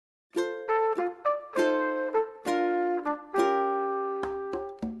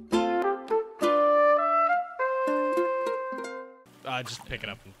Just pick it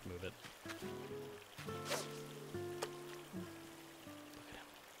up and move it.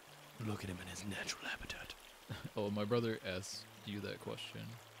 Look at him in his natural habitat. Oh, my brother asked you that question.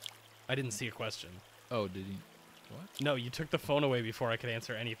 I didn't see a question. Oh, did he? What? No, you took the phone away before I could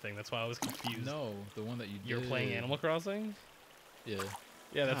answer anything. That's why I was confused. No, the one that you did. You're playing Animal Crossing? Yeah.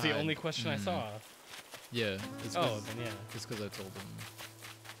 Yeah, that's the only question I saw. Yeah. Oh, then yeah. It's because I told him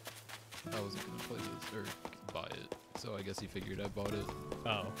I wasn't going to play this or buy it. So I guess he figured I bought it.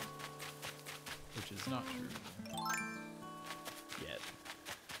 Oh. Which is not true. Yet.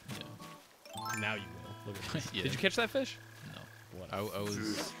 Yeah. Now you will. Look at this. Yeah. Did you catch that fish? No. What? I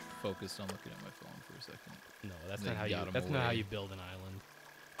was focused on looking at my phone for a second. No, that's They not how you. got 'em That's not how away. you build an island.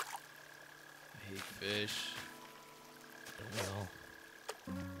 I hate fish. Well.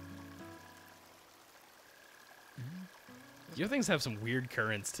 Your things have some weird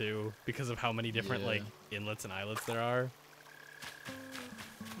currents too, because of how many different like inlets and islets there are. God,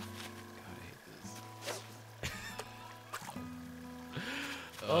 I hate this.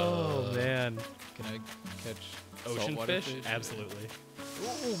 Oh man. Can I catch Ocean saltwater fish? Absolutely.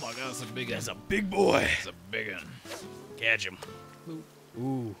 Oh my god, that's a big one. That's a big boy. That's a big one. Catch him.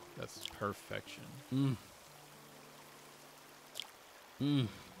 Ooh. That's perfection. Mm. Mm.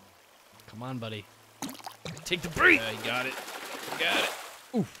 Come on, buddy. Take the break. Yeah, you got it. You got it.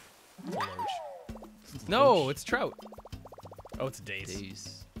 Ooh. No, it's trout. Oh, it's a dace.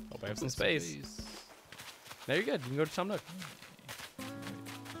 Dace. Hope I have some space. Now you're good. You can go to Tom Nook.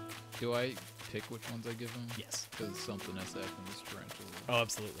 Do I pick which ones I give him? Yes. Because something has to happen with this tarantula. Oh,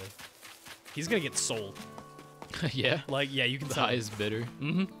 absolutely. He's gonna get sold. Yeah? Like, yeah, you can The sell him. highest bidder?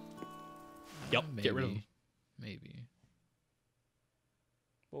 Mm-hmm. Yep, Maybe. get rid of him. Maybe.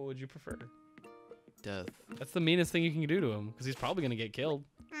 What would you prefer? Death. That's the meanest thing you can do to him, because he's probably gonna get killed.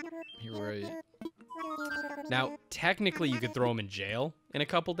 You're right. Now, technically, you could throw him in jail in a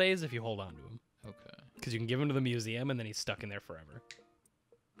couple days if you hold on to him. Okay. Because you can give him to the museum, and then he's stuck in there forever.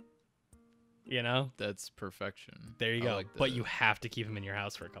 You know? That's perfection. There you I go. like But that. you have to keep him in your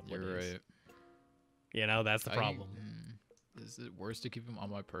house for a couple of You're days. right. You know, that's the problem. Is it worse to keep him on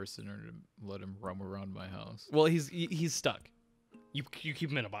my person or to let him roam around my house? Well, he's stuck. You keep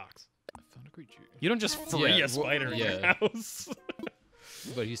him in a box. I found a creature. You don't just free Yeah, a spider in your yeah. house.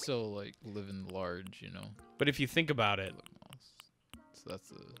 But he's still like living large, you know. But if you think about it, So that's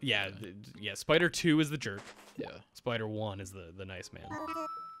the yeah, Spider 2 is the jerk. yeah. Spider 1 is the nice man.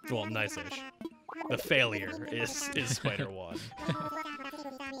 Well, nice-ish. The failure is Spider 1.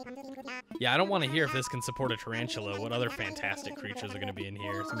 Yeah, I don't want to hear if this can support a tarantula. What other fantastic creatures are going to be in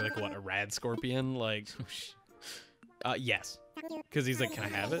here? Something like, what, a rad scorpion? Like, yes. Because he's like, can I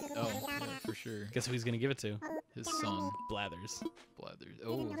have it? Oh, yeah, for sure. Guess who he's going to give it to? His son, Blathers. Blathers.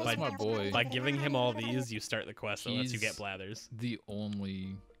 Oh, that's my boy. By giving him all these, you start the quest that lets you He's get Blathers. the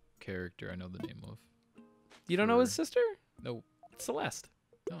only character I know the name of. You don't know his sister? Nope. Celeste.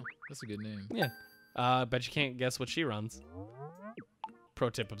 Oh, that's a good name. Yeah. Bet you can't guess what she runs. Pro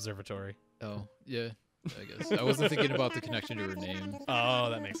tip observatory. Oh, yeah. I guess. I wasn't thinking about the connection to her name. Oh,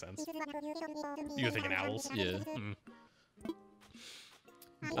 that makes sense. You were thinking owls? Yeah. Mm.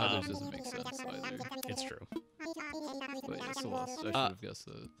 Blathers doesn't make sense either. It's true. But yeah, Celeste. I should have guessed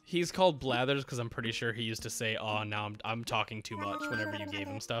that. He's called Blathers because I'm pretty sure he used to say, "Oh, now I'm talking too much" whenever you gave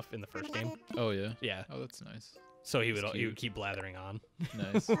him stuff in the first game. Oh, yeah? Yeah. Oh, that's nice. So he That's would cute. keep blathering on.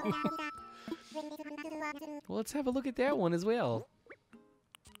 Nice. Well, let's have a look at that one as well.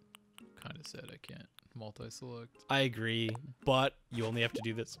 Kind of sad I can't multi-select. I agree, but you only have to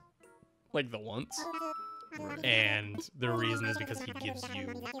do this like the once. Right. And the reason is because he gives you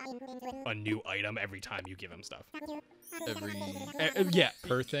a new item every time you give him stuff. Every Yeah,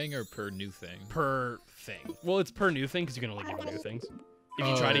 per thing or per new thing? per thing. Well, it's per new thing because you can only give him new things. If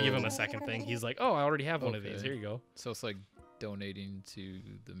you try to give him a second thing, he's like, "Oh, I already have one of these. Okay. Here you go." So it's like donating to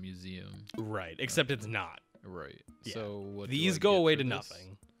the museum. Right, except it's not. Right. Yeah. So what do These I go get away for to this?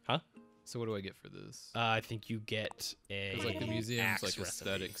 nothing. Huh? So what do I get for this? I think you get a 'Cause, like the museum's axe like recipe.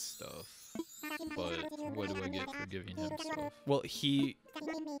 aesthetic stuff. But what do I get for giving him stuff? Well, you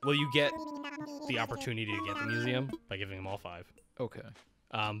get the opportunity to get the museum by giving him all 5. Okay.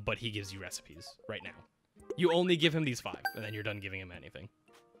 But he gives you recipes right now. You only give him these 5, and then you're done giving him anything.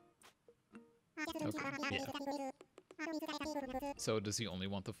 Okay. Yeah. So does he only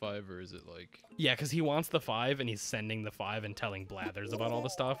want the 5 or is it like Yeah, because he wants the 5, and he's sending the 5 and telling Blathers about all the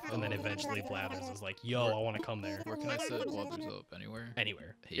stuff, and then eventually Blathers is like, "Yo, I want to come there." where can I set Blathers up? Anywhere?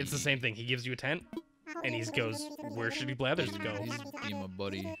 Anywhere. It's the Hey. same thing. He gives you a tent, And he goes, where should he Blathers Dude, go? he's being my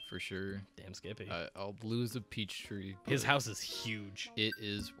buddy for sure. Damn Skippy. I'll lose a peach tree. His but house is huge. It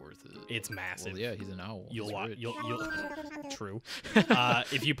is worth it. It's massive. Well, yeah, he's an owl. You'll He's watch. rich. You'll. True.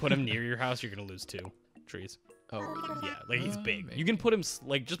 If you put him near your house, you're gonna lose 2 trees. Oh, really? Yeah, like he's big. Maybe. You can put him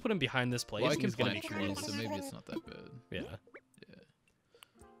like just put him behind this place. Well, I and can he's gonna be plant trees, close. so maybe it's not that bad. Yeah. Yeah.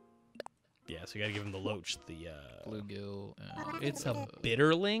 Yeah. So you gotta give him the loach. The Bluegill. And, it's a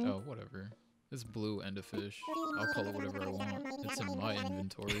bitterling. Oh, whatever. It's blue and a fish. I'll call it whatever I want. It's in my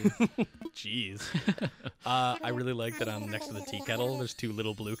inventory. Jeez. I really like that next to the tea kettle, there's 2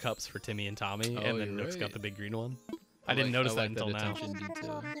 little blue cups for Timmy and Tommy, Oh, and then you're Nook's got right. the big green one. I didn't notice that until now. attention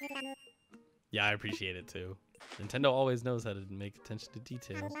detail. Yeah, I appreciate it too. Nintendo always knows how to make attention to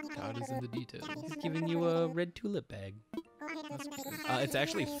detail. God is in the details. He's giving you a red tulip bag. That's good. It's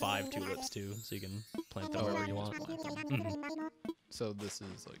actually 5 tulips too, so you can plant them wherever you just want. plant them. Mhm. So this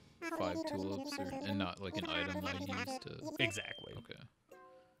is like 5 tulips, and not like an item I use to. Exactly. Okay.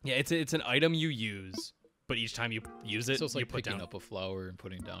 Yeah, it's an item you use, but each time you use it, So it's you like put picking down. up a flower and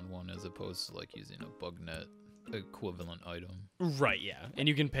putting down one, as opposed to like using a bug net equivalent item. Right, yeah, and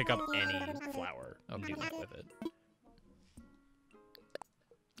you can pick up any flower and do that with it.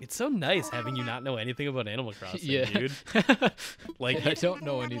 It's so nice having you not know anything about Animal Crossing, Yeah. dude. Like, I don't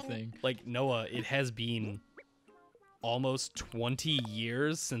know anything. like Noah, it has been almost 20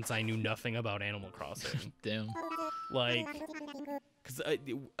 years since I knew nothing about Animal Crossing. Damn. Like, because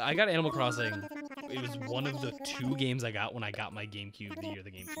I got Animal Crossing. It was one of the 2 games I got when I got my GameCube the year the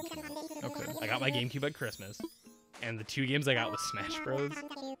GameCube came out. Okay. I got my GameCube at Christmas, and the 2 games I got was Smash Bros.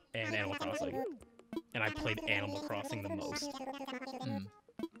 And Animal Crossing. And I played Animal Crossing the most. Mm.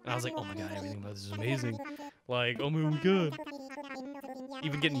 And I was like, oh my god, everything about this is amazing. Like, oh my god.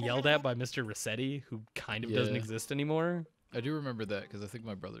 Even getting yelled at by Mr. Rossetti, who kind of doesn't Yeah. exist anymore. I do remember that because I think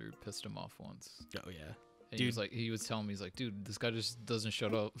my brother pissed him off once. Oh yeah. And Dude. he was telling me, he's like, dude, this guy just doesn't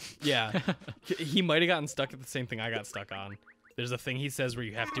shut up. Yeah. He might have gotten stuck at the same thing I got stuck on. There's a thing he says where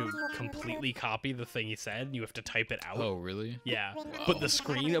you have to completely copy the thing he said, and you have to type it out. Oh, really? Yeah. But the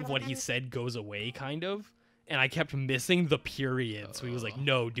screen of what he said goes away, kind of. And I kept missing the period. So he was like,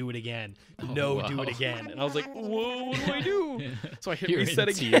 no, do it again. No, do it wow. again. And I was like, whoa, what do I do? So I hit You're in reset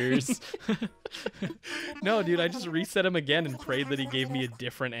again. tears. No, dude, I just reset him again and prayed that he gave me a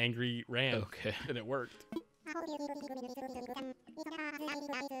different angry rant. Okay. And it worked.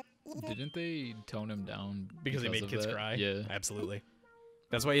 Didn't they tone him down Because they made of kids that? cry? Yeah. Absolutely.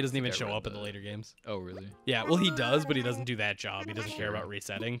 That's why he doesn't even I show read up in the that. later games. Oh, really? Yeah, well, he does, but he doesn't do that job. He doesn't care Sure. about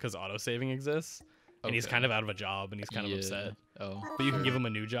resetting because autosaving exists. And he's Okay. kind of out of a job, and he's kind of upset. Oh. But you can sure. give him a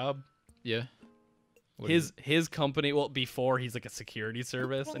new job. Yeah. What is His company, well, before he's like a security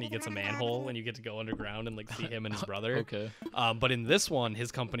service, and he gets a manhole, and you get to go underground and like see him and his brother. Okay. But in this one,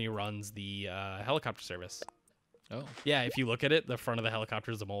 his company runs the helicopter service. Oh. Yeah, if you look at it, the front of the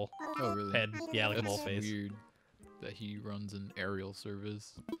helicopter is a mole Oh, really? head. Yeah, like That's a mole face. weird that he runs an aerial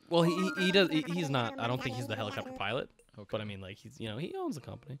service. Well, he does. He's not. I don't think he's the helicopter pilot. Okay. But I mean, like he owns the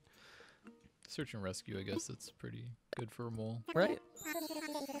company, Search and rescue, I guess that's pretty good for a mole. right?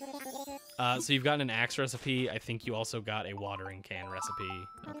 So you've gotten an axe recipe. I think you also got a watering can recipe.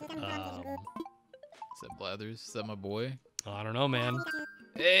 Okay. Is Is that Blathers? Is that my boy? I don't know, man.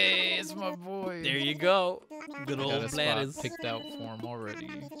 Hey, it's my boy. There you go. Good I got old a spot Blathers. picked out for him already.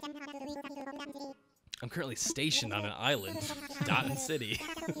 I'm currently stationed on an island, Dotton City.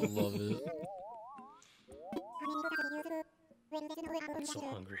 Love it. I'm so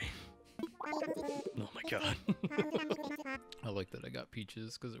hungry. Oh my god. I like that I got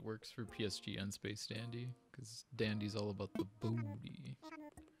peaches because it works for PSG and Space Dandy. Because Dandy's all about the booty.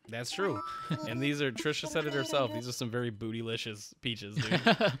 That's true. And these are, Trisha said it herself, these are some very bootylicious peaches, dude.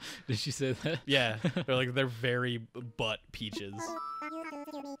 Did she say that? Yeah, they're very butt peaches.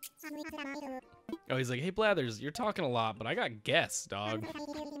 Oh, he's like, hey Blathers, you're talking a lot, but I got guests, dog.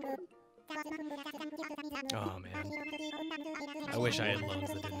 Oh man. I wish I had loans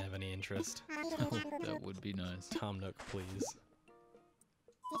that didn't have any interest. That would be nice. Tom Nook, please.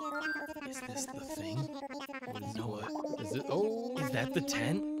 Is this the thing? No, what? Is it? Oh, Is that the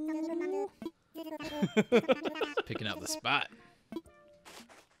tent? picking out the spot.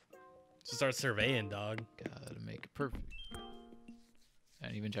 So start surveying, dog. Gotta make it perfect. I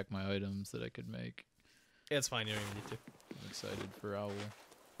didn't even check my items that I could make. Yeah, it's fine, you don't even need to. I'm excited for Owl.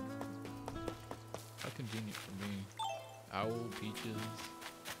 How convenient for me. Owl, peaches.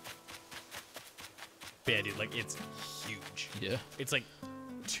 But yeah, dude, like, it's huge. Yeah, It's like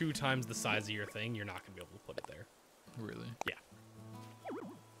 2 times the size of your thing. You're not going to be able to put it there. really. Yeah.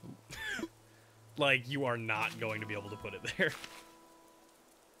 Like, you are not going to be able to put it there.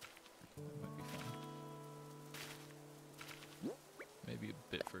 That might be fun.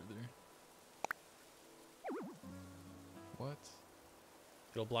 bit further. What?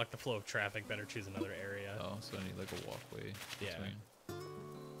 It'll block the flow of traffic. Better choose another area. Oh, so I need like a walkway. Yeah. Between.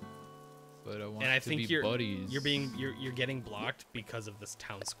 But I want And I to think be buddies. you're getting blocked because of this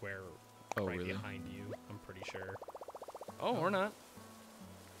town square Oh, right really? behind you. I'm pretty sure. Oh, or not.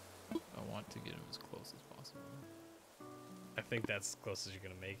 I want to get him as close as possible. I think that's as close as you're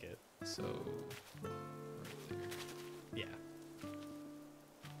gonna make it. So, right there. Yeah.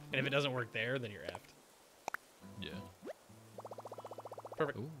 And if it doesn't work there, then you're effed. Yeah.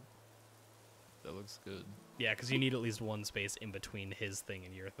 Perfect. Ooh. That looks good. Yeah, because you need at least one space in between his thing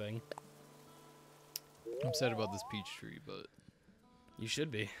and your thing. I'm sad about this peach tree, but You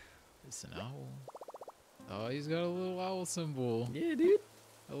should be. it's an owl. Oh, he's got a little owl symbol. Yeah, dude.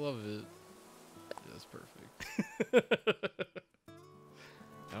 I love it. Yeah, that's perfect.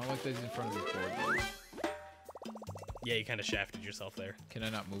 I don't like that he's in front of the board though. Yeah, you kind of shafted yourself there. Can I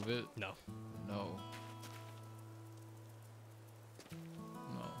not move it? No. No.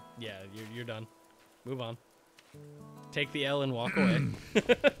 No. Yeah, you're done. Move on. Take the L and walk away.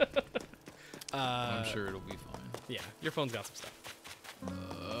 I'm sure it'll be fine. Yeah, your phone's got some stuff.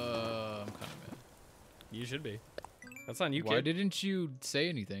 I'm kind of mad. You should be. That's on you, Why kid. didn't you say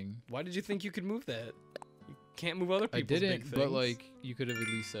anything? Why did you think you could move that? You can't move other I people's big didn't, things. but like you could have at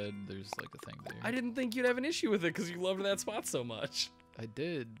least said there's like a thing there. I didn't think you'd have an issue with it because you loved that spot so much. I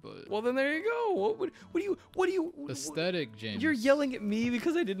did, but Well, then there you go. What do you? aesthetic, James. You're yelling at me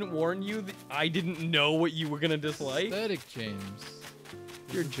because I didn't warn you that I didn't know what you were gonna dislike. Aesthetic, James.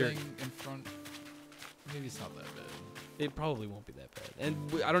 You're a There's jerk. thing in front. Maybe it's not that bad. It probably won't be that bad, and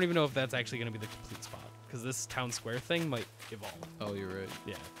I don't even know if that's actually gonna be the complete spot because this town square thing might evolve. Oh, you're right.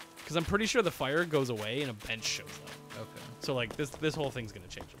 Yeah, because I'm pretty sure the fire goes away and a bench shows up. Okay. So like this whole thing's gonna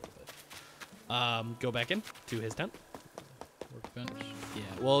change a little bit. Go back in to his tent. Workbench. Yeah.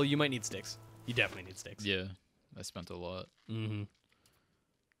 Well, you might need sticks. You definitely need sticks. Yeah, I spent a lot. Mm-hmm.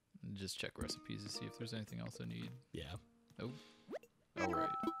 Just check recipes to see if there's anything else I need. Yeah. Oh. Oh, right.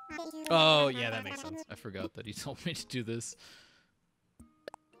 Oh, yeah, that makes sense. I forgot that he told me to do this.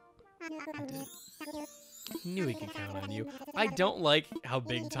 I did. Knew he could count on you. I don't like how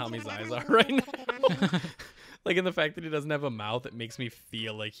big Tommy's eyes are right now. Like in the fact that he doesn't have a mouth, it makes me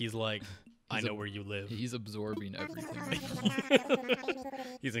feel like he's like, I know where you live. He's absorbing everything.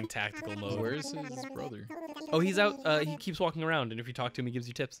 He's in tactical mode. Where's his brother? Oh, he's out. He keeps walking around, and if you talk to him, he gives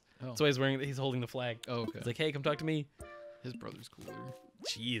you tips. Oh. That's why he's wearing. He's holding the flag. Oh, okay. He's like, "Hey, come talk to me." His brother's cooler.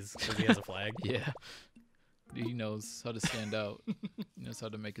 Jeez, because he has a flag. Yeah. He knows how to stand out. He knows how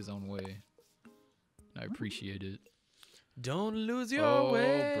to make his own way. I appreciate it. Don't lose your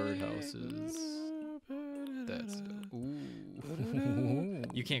way. Birdhouses. That's ooh.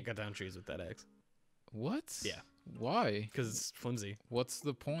 You can't cut down trees with that axe. What? Yeah. Why? Because it's flimsy. What's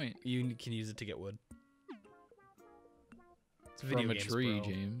the point? You can use it to get wood. It's video From a games, tree, bro.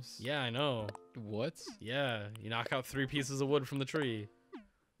 James. Yeah, I know. What? Yeah, you knock out 3 pieces of wood from the tree.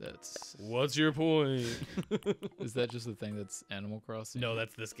 That's. What's your point? Is that just a thing that's Animal Crossing? No,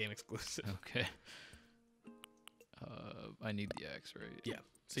 that's this game exclusive. Okay. I need the axe, right? Yeah.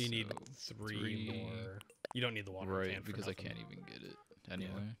 So you need So, 3 3. more. You don't need the water Right, can for because I nothing. can't even get it.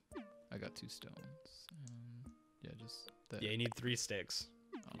 Anyway, I got 2 stones. Yeah, just that. Yeah, you need 3 sticks.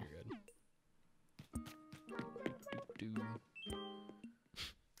 Oh. You're good. Do.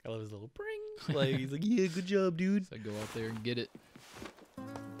 I love his little bring. Like he's like, yeah, good job, dude. So I go out there and get it.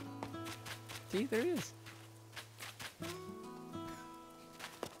 See, there he is.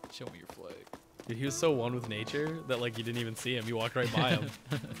 Show me your flag. Dude, he was so one with nature that like you didn't even see him. You walked right by him.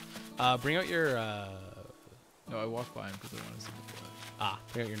 Bring out your No, I walked by him because I wanted to see the flag.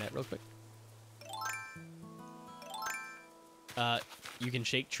 bring out your net real quick. You can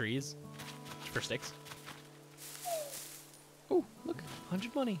shake trees for sticks. Oh, look,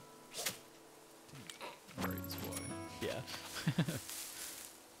 100 money. Right, that's why. Yeah.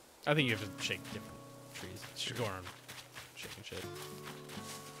 I think you have to shake different trees. Just go around shaking shit.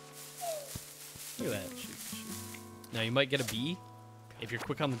 Look at that. Shake. Now you might get a bee. If you're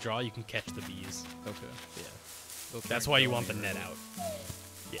quick on the draw, you can catch the bees. Okay. Yeah. They'll That's try why and you kill want the me, net right? out.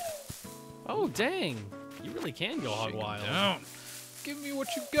 Yeah. Oh, dang. You really can go hog Shake 'em wild. down. Give me what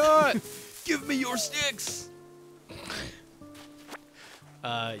you got. Give me your sticks.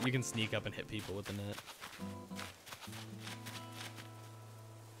 You can sneak up and hit people with the net.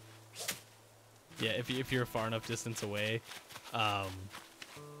 Yeah, if you're a far enough distance away, you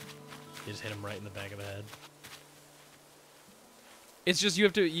just hit them right in the back of the head. It's just you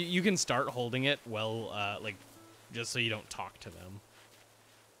have to you can start holding it well, like just so you don't talk to them.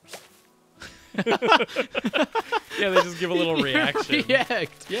 Yeah, they just give a little reaction.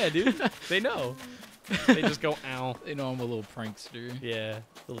 React. Yeah, dude. They know. They just go, ow. They know I'm a little prankster. Yeah, a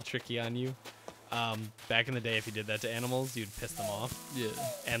little tricky on you. Back in the day, if you did that to animals, you'd piss them off. Yeah.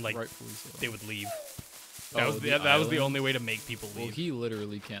 And, like, rightfully so. they would leave. Oh, That was the only way to make people leave. Well, he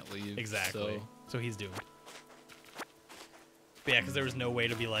literally can't leave. Exactly. So. So he's doomed. But yeah, because there was no way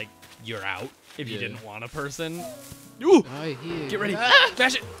to be like, you're out if you didn't want a person. Ooh! Get ready.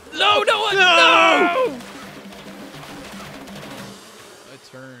 Smash it. No, no, no! I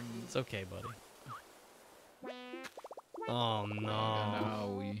turned. It's okay, buddy. Oh, no.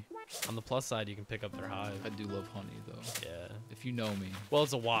 Now On the plus side, you can pick up their hive. I do love honey, though. Yeah. If you know me. Well,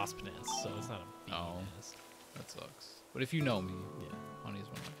 it's a wasp nest, so it's not a bee nest. That sucks. But if you know me, Yeah. honey is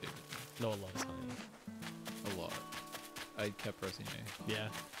one of my favorite things. Noah loves honey. A lot. I kept pressing A. Yeah.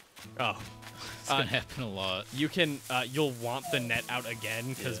 Oh. It's gonna happen a lot. You can, you'll want the net out again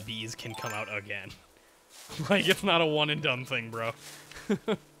because bees can come out again. Like, it's not a one and done thing, bro. I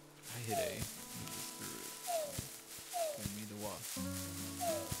hit A. Give me the wasp.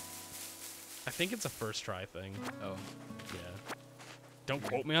 I think it's a first try thing. Oh. Yeah. Don't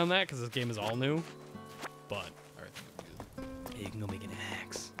quote me on that because this game is all new. But. Alright, I think it'll be good. Hey, you can go make an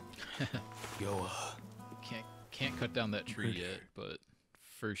axe. Yo, Can't cut down that tree yet, but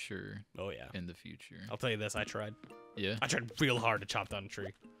for sure. Oh, yeah. In the future. I'll tell you this, I tried. Yeah? I tried real hard to chop down a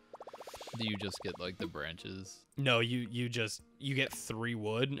tree. Do you just get, like, the branches? No, you get 3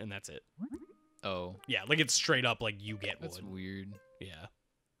 wood, and that's it. Oh. Yeah, like, it's straight up, like, you get That's wood. weird. Yeah.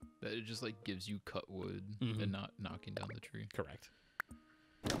 That it just, like, gives you cut wood Mhm. and not knocking down the tree. Correct.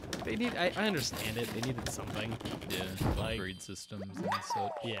 They need, I understand it. They needed something. Yeah, Like- upgrade systems and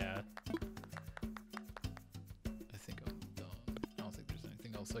such. Yeah. I think I'm done. I don't think there's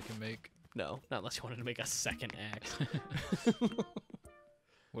anything else I can make. No, not unless you wanted to make a second axe.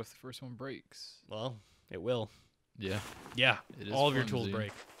 What if the first one breaks? Well, it will. Yeah. Yeah, It is all of your tools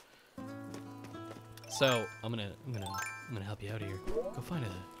flimsy. break. So I'm gonna help you out here. Go find a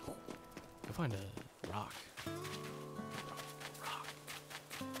rock. Rock.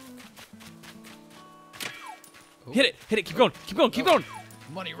 Oh. Hit it! Keep going! Keep going!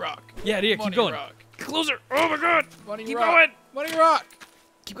 Money rock. Yeah, keep Money going. rock. Closer! Oh my God! Money Keep rock. going! Money rock.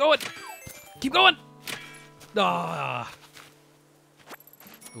 Keep going! Keep going! Ah!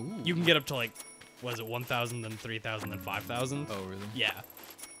 Ooh. You can get up to like, was it 1,000, then 3,000, then 5,000? Oh, really? Yeah.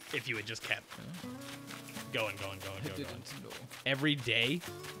 If you had just kept going. I didn't know. Every day,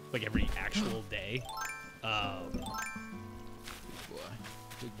 like every actual day,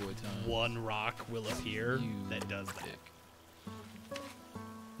 Big boy time. one rock will appear You that does that. dick.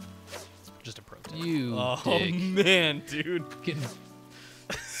 Just a pro tip. You Oh dick. man, dude. Getting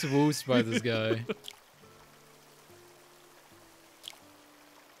swoosed by this guy.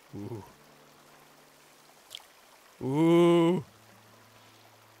 Ooh. Ooh.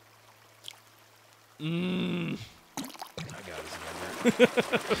 Mmm. I got his number.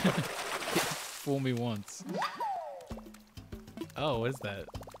 Fool me once. Oh, what is that?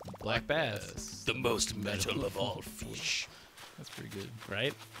 Black bass. The most metal of all fish. That's pretty good.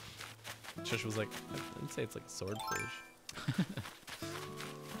 Right? Trish was like, I'd say it's like a swordfish.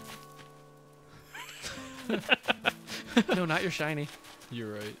 No, not your shiny.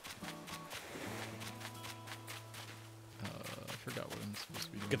 You're right. I forgot what I'm supposed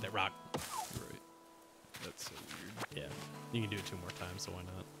to be doing. Get that rock. You're right. That's so weird. Yeah. You can do it 2 more times, so why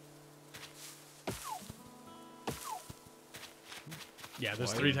not? Yeah,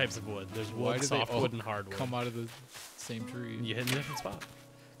 there's Why- 3 types of wood. There's why wood, do they all softwood, and hardwood. Come out of the same tree. You hit in a different spot.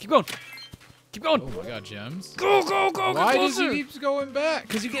 Keep going. Keep going. Oh my god, gems. Go. Why Get does he closer. keep going back?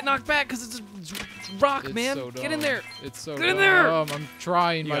 Because you get knocked back because it's rock, It's man. so Get in dumb. there. It's so Get in there. I'm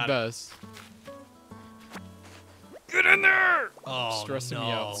trying You my got it. best. Get in there. Oh, Stressing no.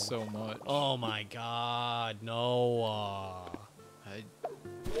 me out so much. Oh my God, Noah.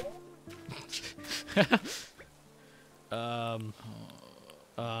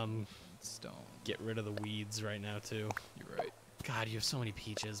 Stone. Get rid of the weeds right now too. You're right. God, you have so many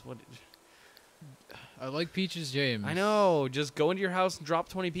peaches. What? I like peaches, James. I know. Just go into your house and drop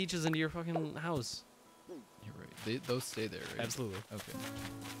 20 peaches into your fucking house. You're right. Those stay there, right? Absolutely. Okay.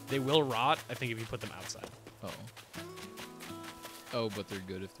 They will rot, I think, if you put them outside. Oh. Oh, but they're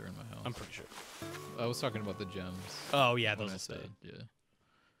good if they're in my house. I'm pretty sure. I was talking about the gems. Oh yeah, when those I will stay. said,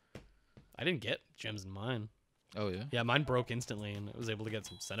 yeah. I didn't get gems in mine. Oh yeah. Yeah, mine broke instantly, and I was able to get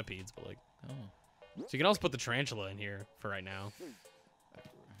some centipedes. But like, Oh. so you can also put the tarantula in here for right now,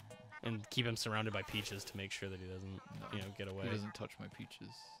 and keep him surrounded by peaches to make sure that he doesn't, get away. He doesn't touch my peaches.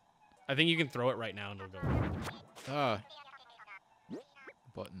 I think you can throw it right now and it'll go away. Ah.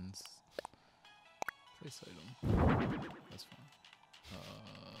 Buttons. Place item. That's fine.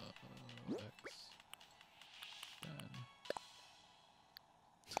 X. Then.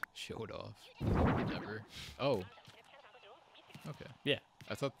 Show it off. Never. Oh. Okay. Yeah.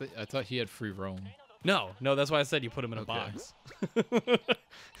 I thought he had free roam. No, that's why I said you put him in a Okay. box.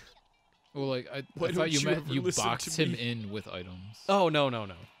 Well, like I Why thought don't you you meant ever you listen boxed to him me? in with items. Oh, no.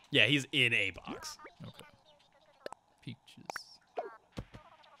 Yeah, he's in a box. Okay. Peaches.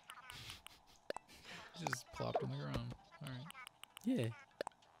 Just plopped on the ground. All right. Yeah.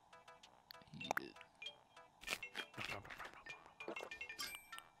 Eat it.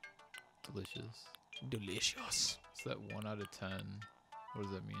 Delicious. Delicious. Is that 1 out of 10? What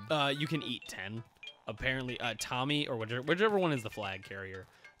does that mean? You can eat 10. Apparently, Tommy, or whichever one is the flag carrier,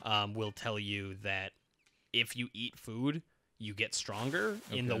 will tell you that if you eat food, you get stronger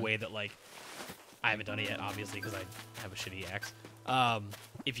in the Okay. way that, like, I haven't done it yet, obviously, because I have a shitty axe.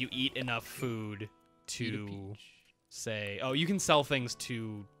 If you eat enough food Eat a to peach. say... Oh, you can sell things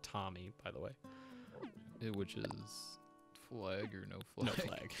to Tommy, by the way. Which is flag or no flag? No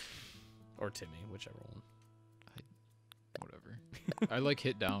flag. Or Timmy, whichever one. Whatever. I like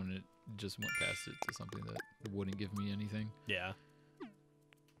hit down and it just went past it to something that wouldn't give me anything. Yeah.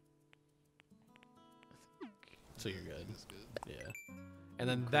 So you're good. That's good. Yeah. And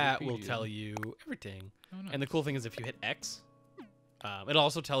then that will Wikipedia. tell you everything. Oh, nice. And the cool thing is if you hit X, it'll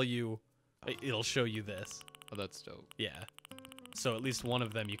also tell you, it'll show you this. Oh, that's dope. Yeah. So at least one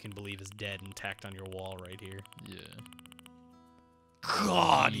of them you can believe is dead and tacked on your wall right here. Yeah.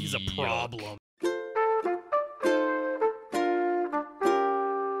 God, he's a Yuck. problem.